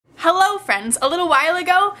friends. A little while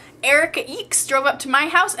ago, Erica Eeks drove up to my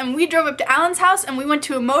house and we drove up to Alan's house and we went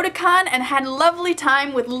to emoticon and had a lovely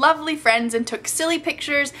time with lovely friends and took silly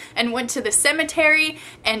pictures and went to the cemetery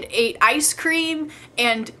and ate ice cream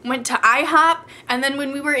and went to IHOP. And then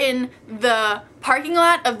when we were in the parking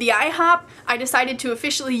lot of the IHOP, I decided to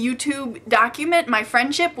officially YouTube document my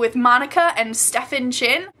friendship with Monica and Stefan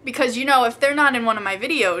Chin, because you know, if they're not in one of my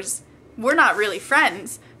videos, we're not really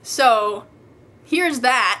friends. So here's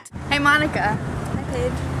that. Hey Monica. Hi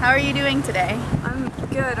Paige. How are you doing today? I'm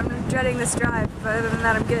good. I'm dreading this drive, but other than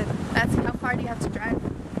that I'm good. How far do you have to drive?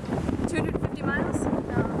 250 miles?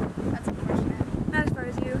 No, that's unfortunate. Not as far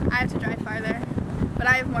as you. I have to drive farther, but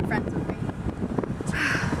I have more friends with me.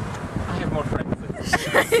 I have more friends than you.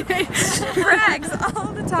 She brags all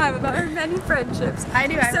the time about her many friendships. I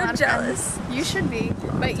do. I'm so jealous. You should be,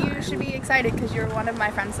 but you should be excited because you're one of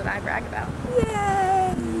my friends that I brag about.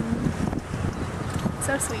 Yay!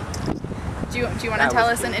 So sweet. Do you want to tell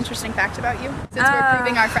us an interesting fact about you? Since we're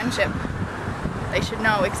proving our friendship, they should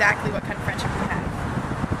know exactly what kind of friendship we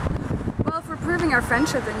have. Well, if we're proving our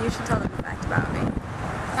friendship, then you should tell them a fact about me.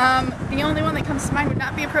 The only one that comes to mind would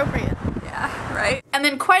not be appropriate. Yeah, right? And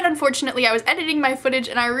then quite unfortunately I was editing my footage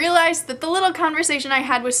and I realized that the little conversation I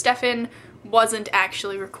had with Stefan wasn't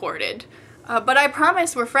actually recorded. But I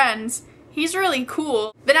promise we're friends. He's really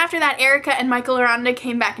cool. Then after that, Erica and Michael Aranda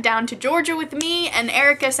came back down to Georgia with me, and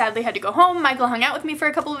Erica sadly had to go home. Michael hung out with me for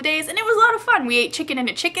a couple of days, and it was a lot of fun. We ate chicken and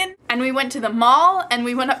a chicken, and we went to the mall, and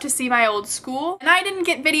we went up to see my old school, and I didn't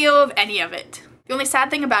get video of any of it. The only sad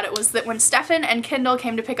thing about it was that when Stefan and Kendall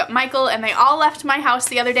came to pick up Michael and they all left my house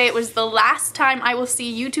the other day, it was the last time I will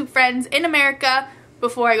see YouTube friends in America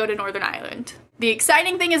before I go to Northern Ireland. The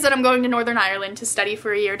exciting thing is that I'm going to Northern Ireland to study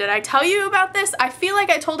for a year. Did I tell you about this? I feel like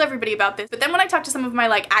I told everybody about this, but then when I talked to some of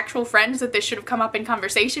my actual friends that this should have come up in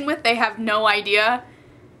conversation with, they have no idea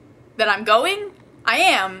that I'm going. I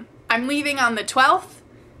am. I'm leaving on the 12th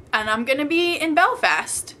and I'm gonna be in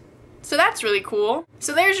Belfast. So that's really cool.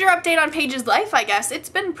 So there's your update on Paige's life, I guess. It's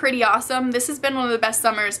been pretty awesome. This has been one of the best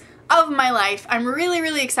summers of my life. I'm really,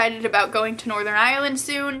 really excited about going to Northern Ireland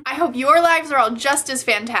soon. I hope your lives are all just as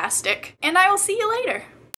fantastic, and I will see you later.